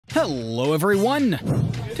Hello everyone!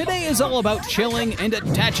 Today is all about chilling and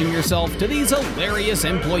attaching yourself to these hilarious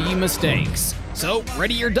employee mistakes. So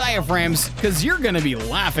ready your diaphragms, cause you're gonna be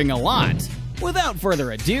laughing a lot. Without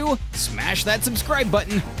further ado, smash that subscribe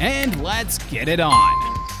button and let's get it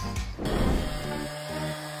on.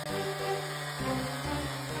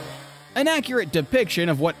 An accurate depiction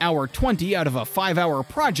of what our 20 out of a 5-hour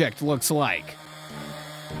project looks like.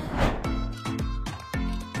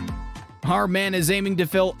 Our man is aiming to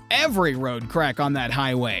fill every road crack on that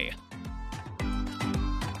highway.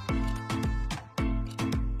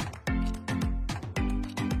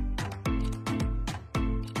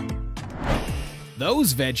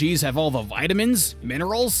 Those veggies have all the vitamins,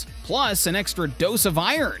 minerals, plus an extra dose of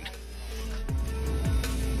iron.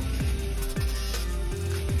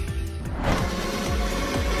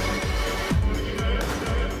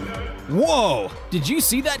 Whoa! Did you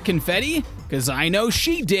see that confetti? 'Cause I know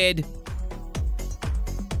she did.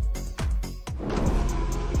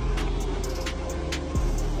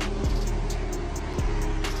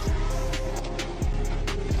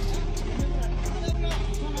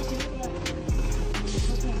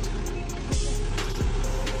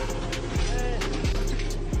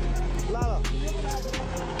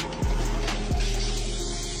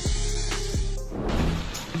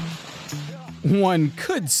 One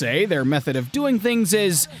could say their method of doing things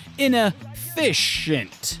is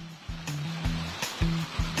inefficient.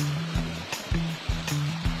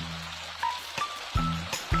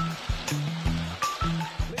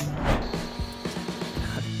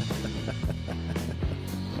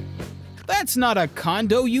 That's not a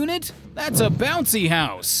condo unit, that's a bouncy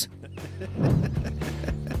house.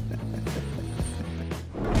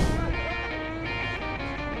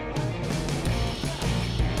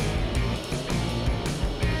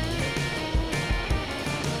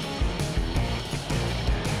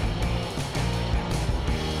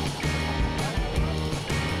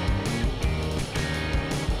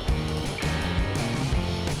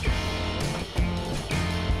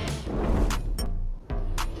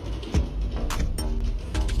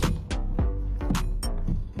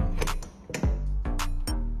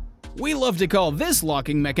 We love to call this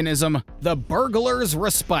locking mechanism the burglar's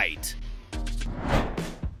respite.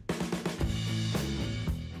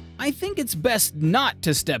 I think it's best not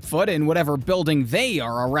to step foot in whatever building they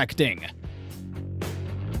are erecting.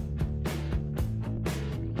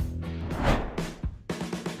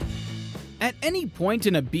 At any point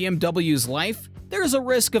in a BMW's life, there's a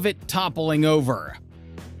risk of it toppling over.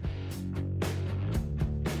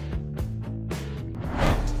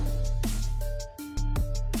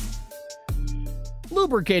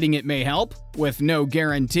 Lubricating it may help, with no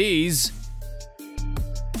guarantees.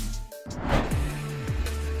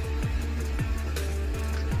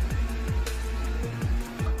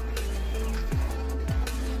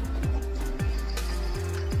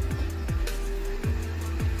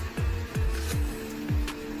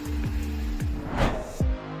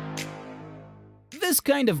 This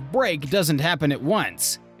kind of break doesn't happen at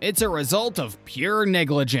once. It's a result of pure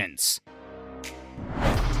negligence.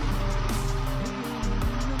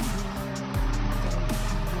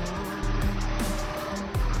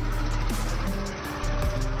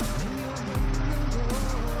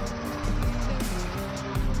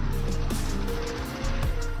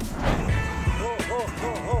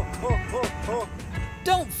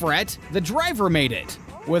 Don't fret, the driver made it.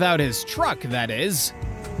 Without his truck, that is.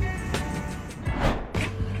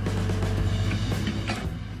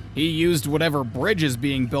 He used whatever bridge is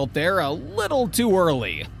being built there a little too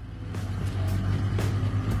early.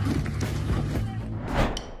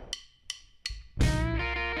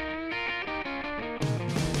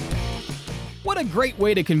 What a great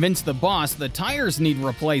way to convince the boss the tires need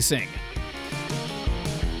replacing.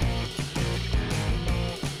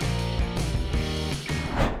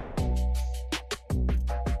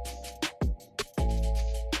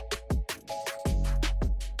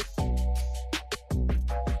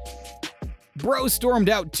 Bro stormed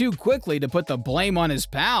out too quickly to put the blame on his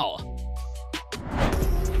pal.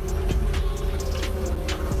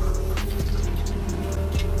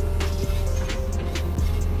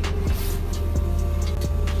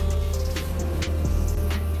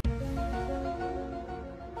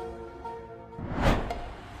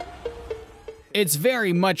 It's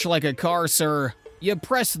very much like a car, sir. You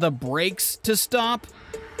press the brakes to stop.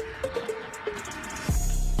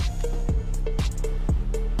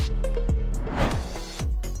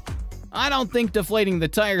 I don't think deflating the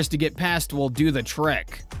tires to get past will do the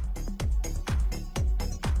trick.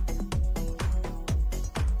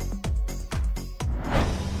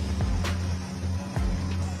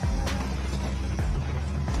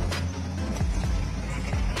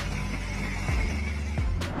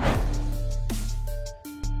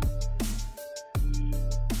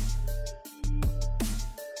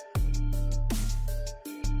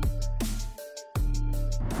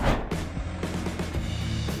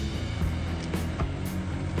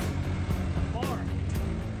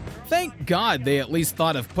 God they at least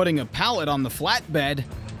thought of putting a pallet on the flatbed.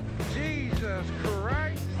 Jesus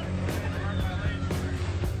Christ!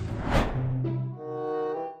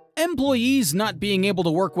 Employees not being able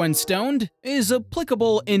to work when stoned is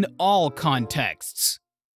applicable in all contexts.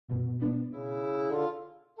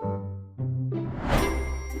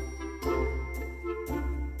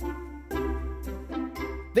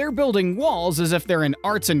 They're building walls as if they're in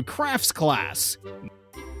arts and crafts class.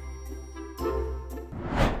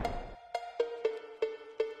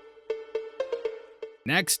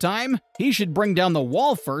 Next time, he should bring down the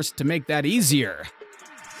wall first to make that easier.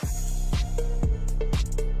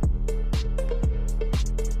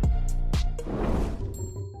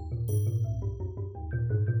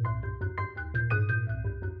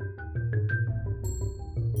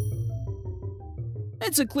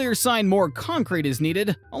 It's a clear sign more concrete is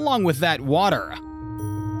needed, along with that water.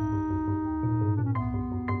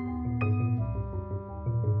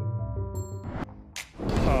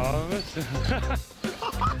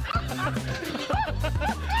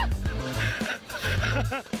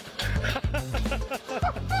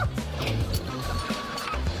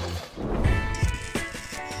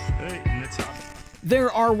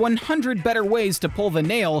 There are 100 better ways to pull the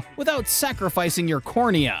nail without sacrificing your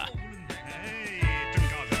cornea.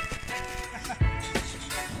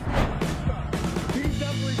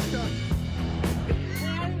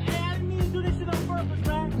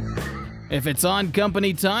 If it's on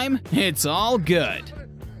company time, it's all good.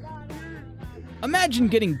 Imagine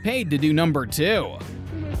getting paid to do number 2.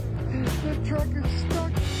 The truck is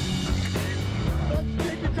stuck. Let's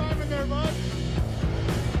take your time in there, bud.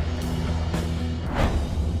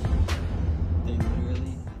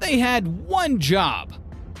 They had one job.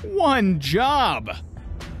 One job!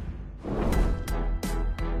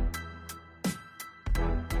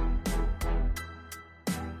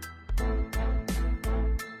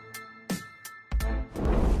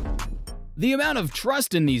 The amount of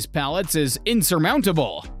trust in these pallets is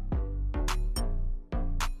insurmountable.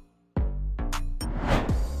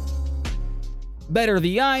 Better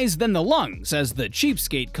the eyes than the lungs, as the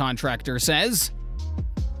cheapskate contractor says.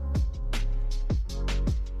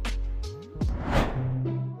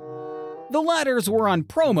 The ladders were on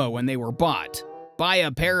promo when they were bought. Buy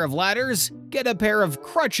a pair of ladders, get a pair of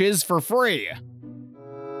crutches for free.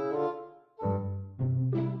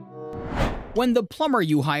 When the plumber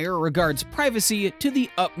you hire regards privacy to the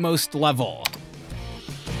utmost level.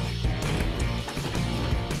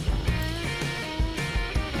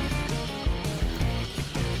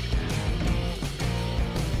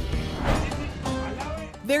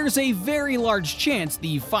 There's a very large chance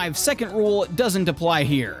the 5-second rule doesn't apply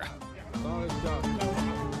here.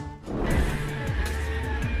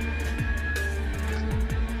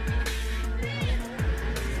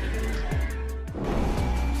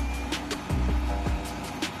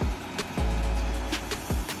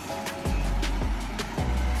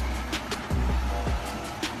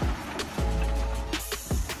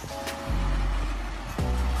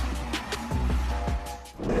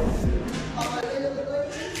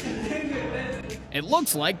 It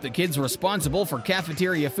looks like the kids responsible for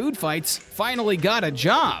cafeteria food fights finally got a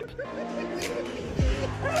job.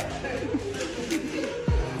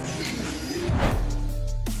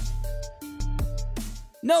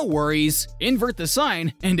 No worries, invert the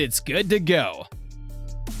sign and it's good to go.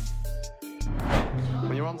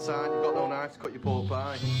 When you're on site, you've got no knife to cut your pork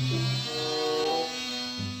pie.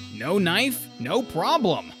 No knife? No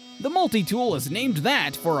problem. The multi-tool is named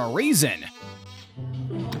that for a reason.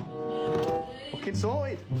 Fucking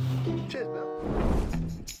sorted. Cheers, Bill.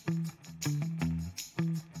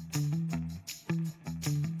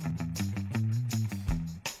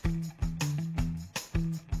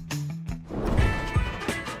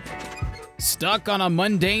 Stuck on a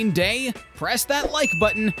mundane day? Press that like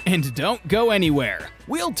button and don't go anywhere.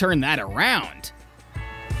 We'll turn that around.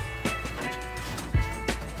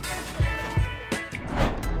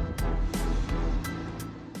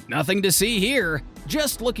 Nothing to see here,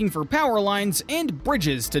 just looking for power lines and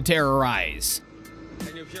bridges to terrorize.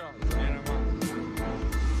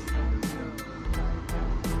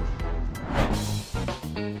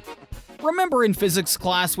 Remember in physics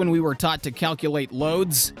class when we were taught to calculate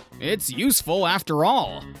loads? It's useful after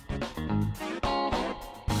all.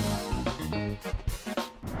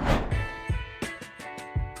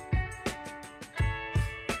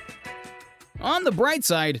 On the bright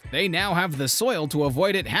side, they now have the soil to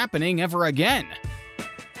avoid it happening ever again.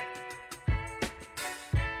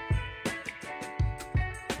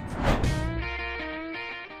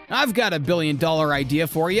 I've got a billion-dollar idea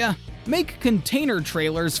for you. Make container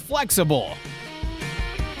trailers flexible.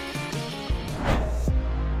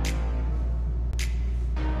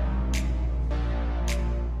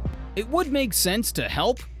 It would make sense to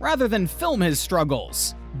help rather than film his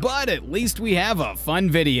struggles, but at least we have a fun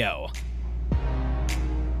video.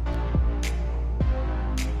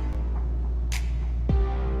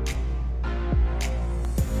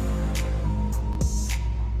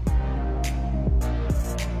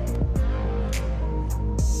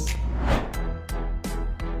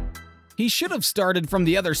 He should have started from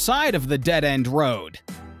the other side of the dead-end road.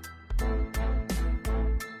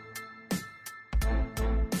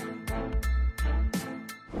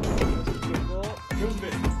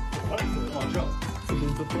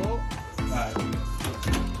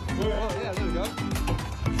 Yeah, there we go.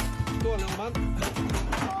 Go on, little man.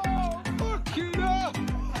 Oh, fuck you, no!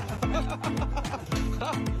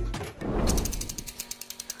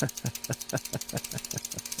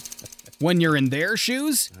 When you're in their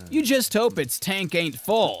shoes, you just hope its tank ain't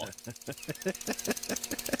full.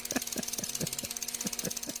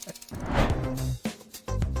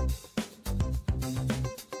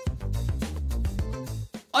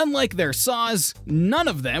 Unlike their saws, none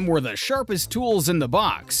of them were the sharpest tools in the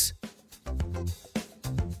box.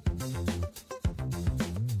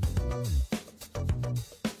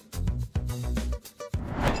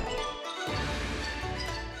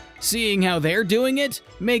 Seeing how they're doing it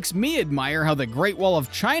makes me admire how the Great Wall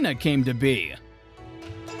of China came to be.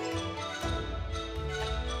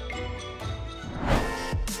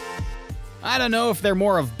 I don't know if they're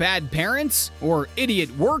more of bad parents or idiot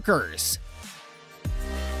workers.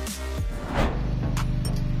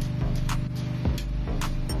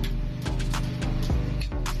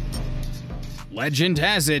 Legend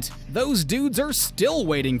has it, those dudes are still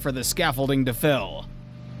waiting for the scaffolding to fill.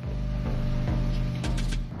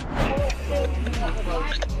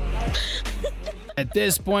 At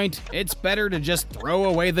this point, it's better to just throw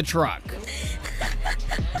away the truck.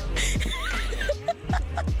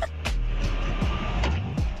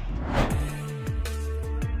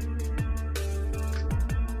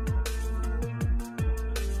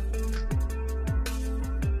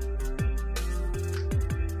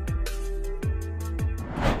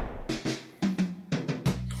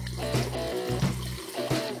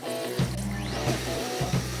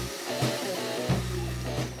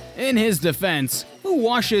 In his defense, who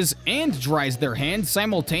washes and dries their hands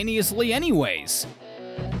simultaneously anyways?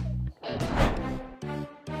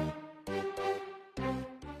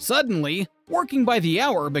 Suddenly, working by the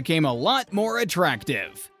hour became a lot more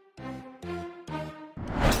attractive.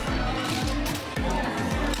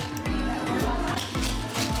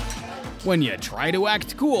 When you try to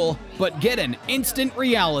act cool, but get an instant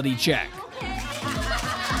reality check.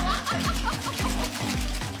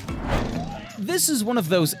 This is one of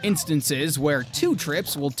those instances where 2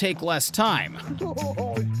 trips will take less time.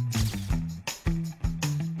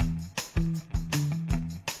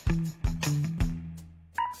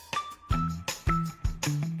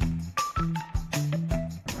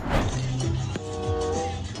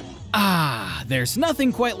 There's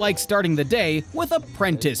nothing quite like starting the day with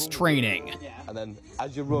apprentice training. And then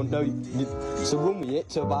as you run, no, so run with it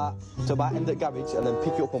to about end at garage and then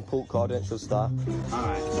pick it up on pull cord and it should start.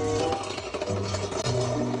 Alright.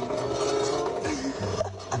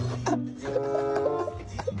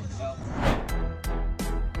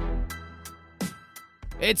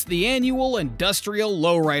 It's the annual Industrial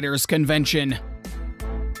Lowriders Convention.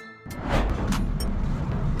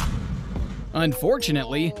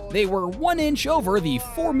 Unfortunately, they were 1 inch over the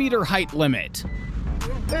 4-meter height limit.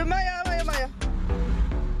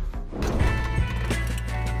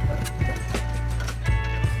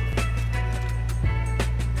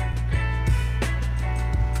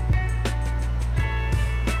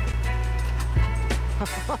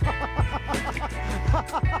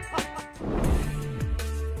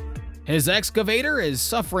 His excavator is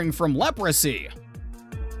suffering from leprosy.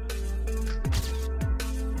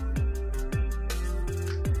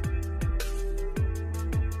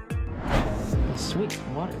 Sweet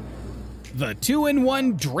water. The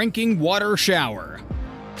 2-in-1 drinking water shower.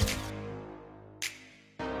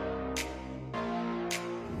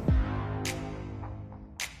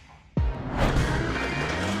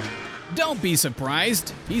 Don't be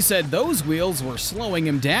surprised, he said those wheels were slowing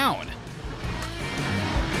him down.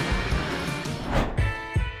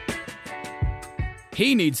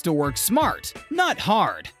 He needs to work smart, not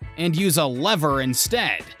hard, and use a lever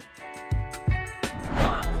instead.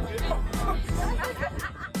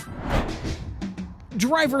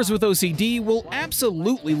 Drivers with OCD will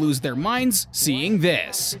absolutely lose their minds seeing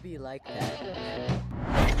this. Be like that.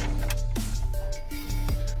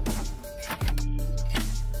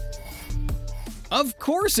 Of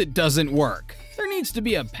course it doesn't work. There needs to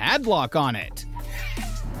be a padlock on it.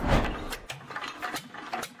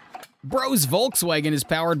 Bro's Volkswagen is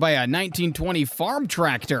powered by a 1920 farm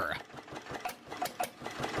tractor.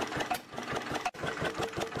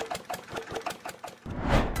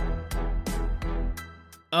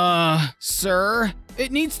 Sir,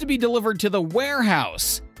 it needs to be delivered to the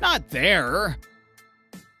warehouse, not there.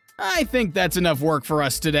 I think that's enough work for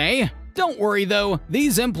us today. Don't worry though,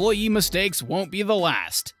 these employee mistakes won't be the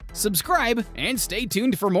last. Subscribe and stay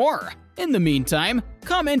tuned for more. In the meantime,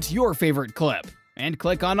 comment your favorite clip and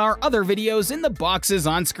click on our other videos in the boxes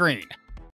on screen.